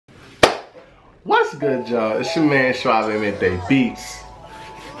What's good, y'all? It's your man Schwab and they beats.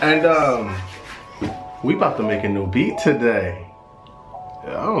 And we about to make a new beat today.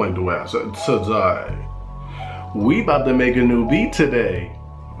 Yeah, I don't like the way I said today. We about to make a new beat today.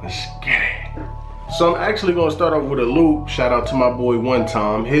 Let's get it. So I'm actually gonna start off with a loop. Shout out to my boy One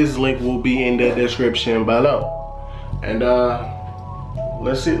Time. His link will be in the description below. And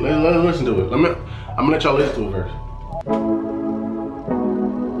let's see, let's listen to it. I'm gonna let y'all listen to it first.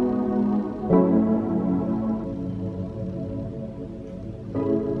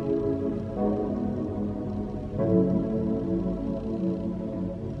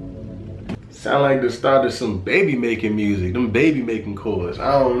 Sound like the start of some baby making music, them baby making chords.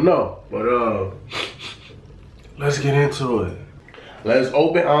 I don't know, but let's get into it. Let's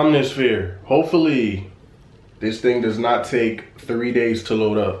open Omnisphere. Hopefully, this thing does not take 3 days to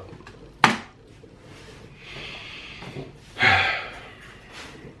load up.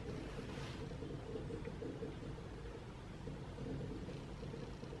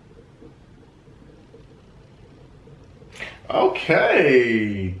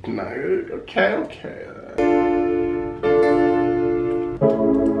 Okay, okay.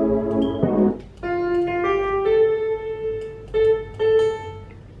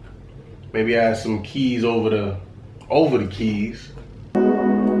 Maybe add some keys over the keys.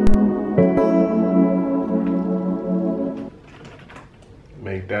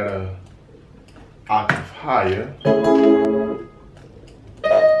 Make that a octave higher.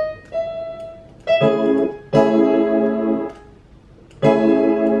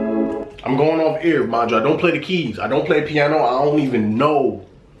 I'm going off ear, mind you. I don't play the keys. I don't play piano. I don't even know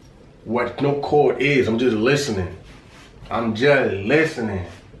what no chord is. I'm just listening. Let's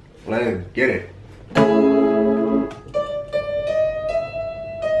get it.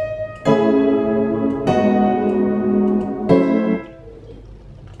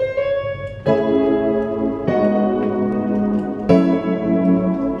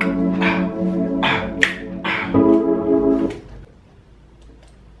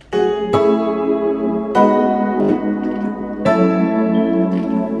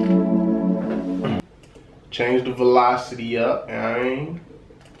 Change the velocity up, you know what I mean?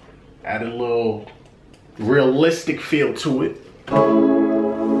 Add a little realistic feel to it.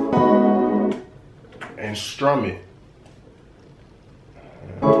 And strum it.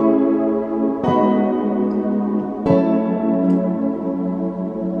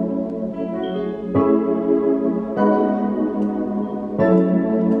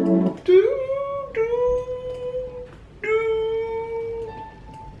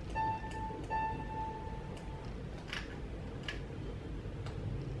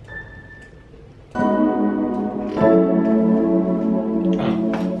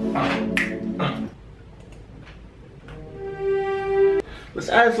 Let's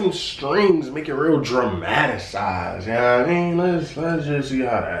add some strings, make it real dramatized, you know what I mean? Let's just see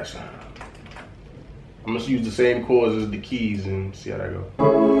how that sounds. I'm gonna use the same chords as the keys and see how that goes.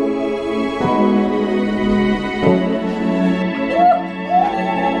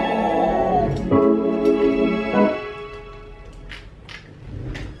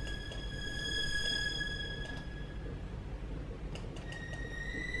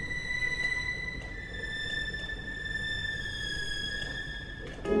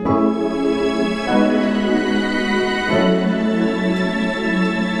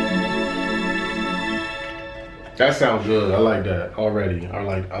 That sounds good. I like that already. I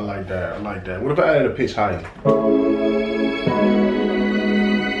like that. What if I added a pitch higher?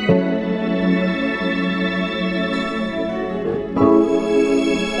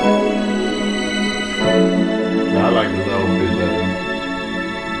 I like the low pitch better.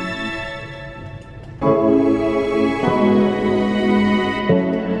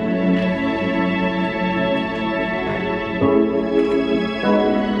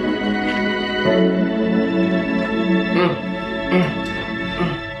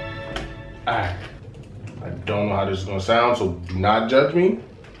 Alright. I don't know how this is gonna sound, so do not judge me.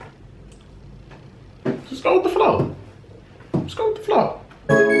 Just go with the flow. Just go with the flow.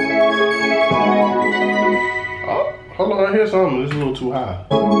 Oh, hold on, I hear something. This is a little too high.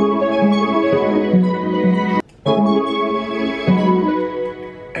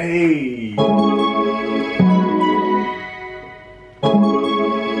 Hey.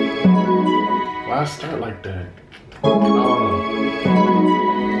 Why I start like that?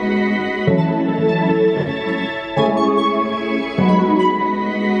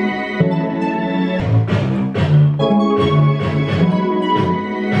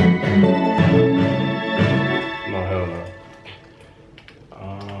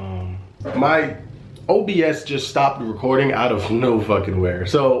 OBS just stopped recording out of no fucking where.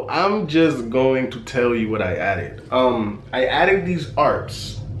 So I'm just going to tell you what I added. I added these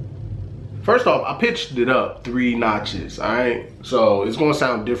arps. First off, I pitched it up 3 notches, alright? So it's gonna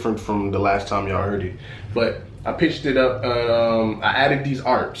sound different from the last time y'all heard it. But I pitched it up, I added these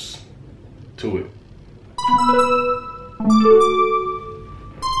arps to it.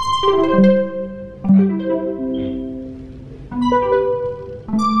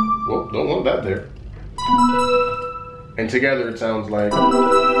 Whoa, don't want that there. And together it sounds like.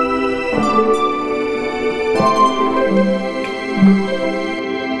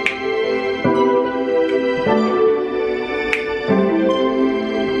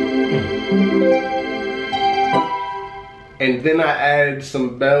 And then I added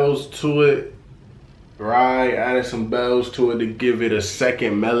some bells to it. Right, added some bells to it to give it a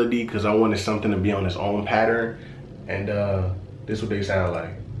second melody because I wanted something to be on its own pattern. And this is what they sound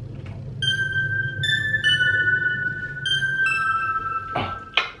like.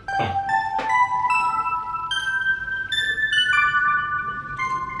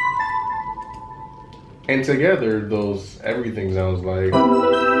 And together, everything sounds like.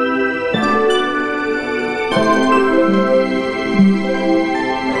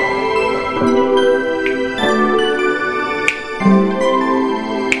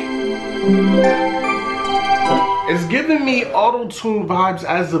 It's giving me auto-tune vibes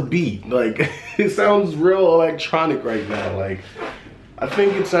as a beat. Like, it sounds real electronic right now. Like, I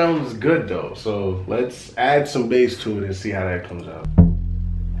think it sounds good though. So let's add some bass to it and see how that comes out.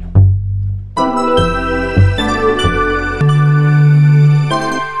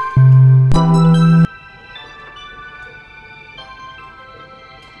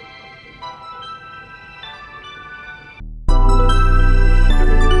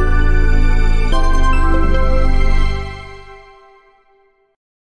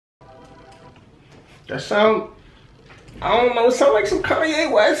 That sound, I don't know, it sounds like some Kanye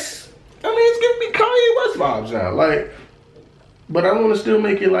West. I mean, it's giving me Kanye West vibes now. Like, but I want to still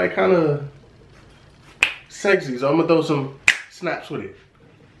make it like kind of sexy. So I'm gonna throw some snaps with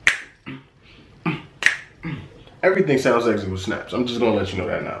it. Everything sounds sexy with snaps. I'm just gonna let you know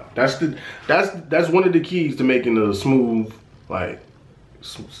that now. That's one of the keys to making a smooth, like,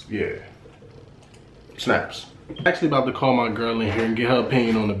 yeah, snaps. I'm actually about to call my girl in here and get her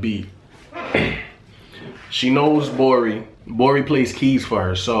opinion on the beat. She knows Borei. Borei plays keys for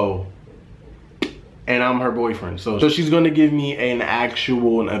her, so, and I'm her boyfriend. So she's gonna give me an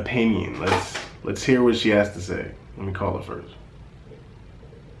actual opinion. Let's hear what she has to say. Let me call her first.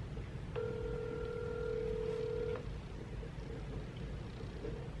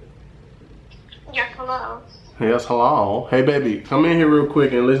 Yes, hello. Yes, hello. Hey baby, come in here real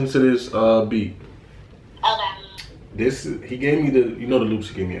quick and listen to this beat. Okay. He gave me the loops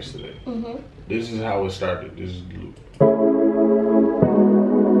he gave me yesterday. Mm-hmm. This is how it started. This is the loop.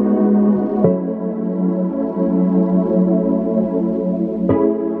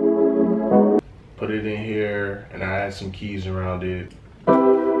 Put it in here, and I add some keys around it.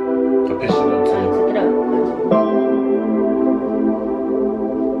 I pitched it up too. Pick it up.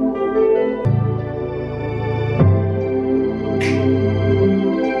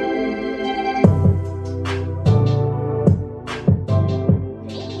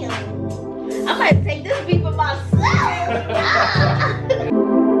 I might take this beat for myself.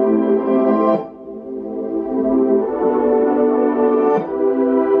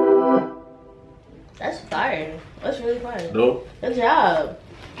 That's fire. That's really fire. Dope. Good job.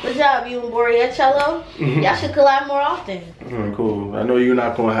 Good job, you and Borei at cello. Y'all should collab more often. Cool. I know you're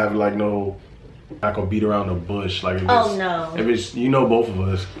not gonna have like not gonna beat around the bush. Like, if Oh no. If it's, both of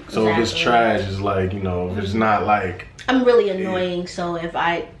us. So if it's trash, it's like, if it's not like. I'm really annoying, so if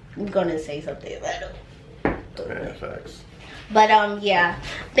I'm gonna say something, I don't. Yeah, facts. But yeah,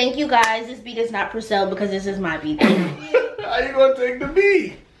 thank you guys. This beat is not for sale because this is my beat. How you gonna take the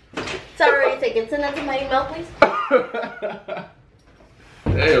beat? Sorry, take it. Send that to my email, please.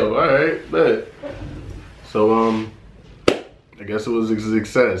 Damn, alright, bet. So I guess it was a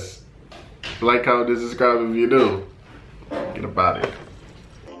success. Like how this describes if you do. Get about it.